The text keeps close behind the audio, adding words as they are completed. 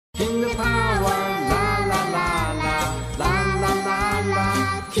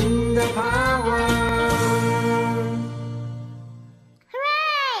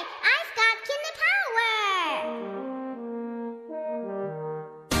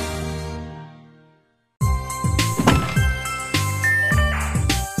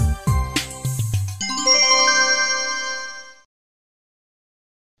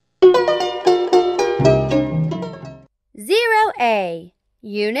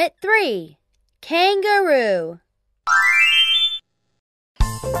Unit 3, Kangaroo.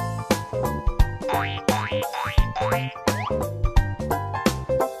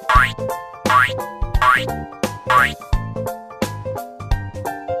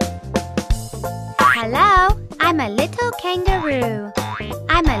 Hello, I'm a little kangaroo.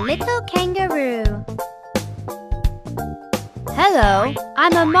 I'm a little kangaroo. Hello,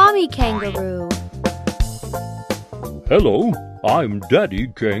 I'm a mommy kangaroo. Hello, I'm Daddy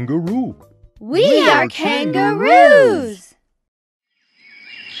Kangaroo. We are kangaroos!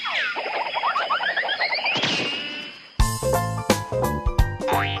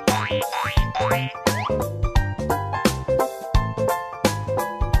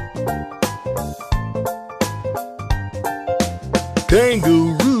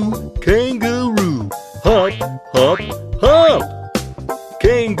 Kangaroo, kangaroo, hop, hop, hop.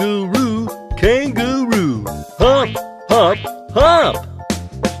 Kangaroo, kangaroo, hop, hop, hop.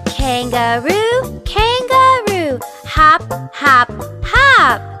 Kangaroo, kangaroo, hop, hop,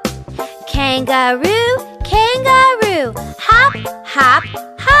 hop. Kangaroo, kangaroo, hop, hop,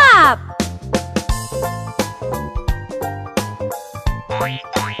 hop.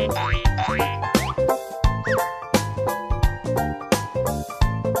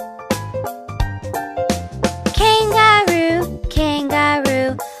 Kangaroo,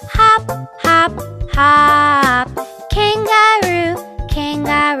 kangaroo, hop, hop, hop. Kangaroo,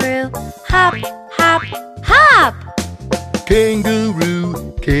 kangaroo, hop, hop, hop.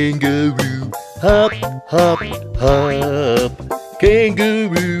 Kangaroo, kangaroo, hop, hop, hop.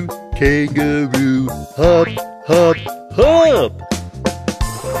 Kangaroo, kangaroo, hop, hop, hop.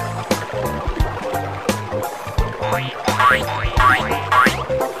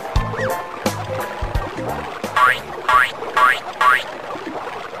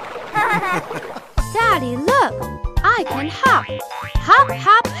 Daddy, look! I can hop! Hop,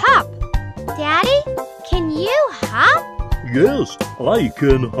 hop, hop! Daddy, can you hop? Yes, I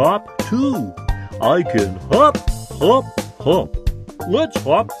can hop too. I can hop, hop, hop. Let's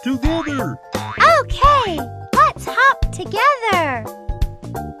hop together. Okay, let's hop together.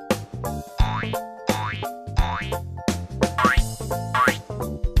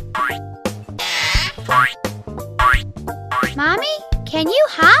 Mommy, can you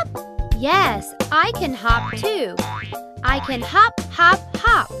hop? Yes, I can hop too. I can hop, hop,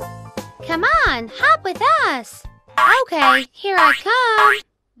 hop. Come on, hop with us. Okay, here I come.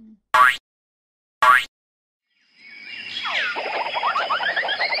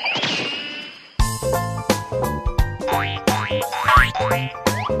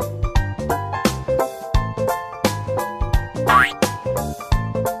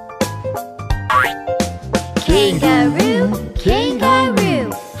 Kangaroo,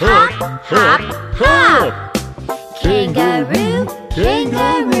 kangaroo, hop, hop, hop. Kangaroo,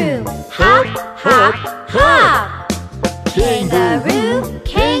 kangaroo, hop, hop, hop. Kangaroo,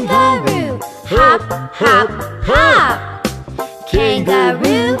 kangaroo, hop, hop,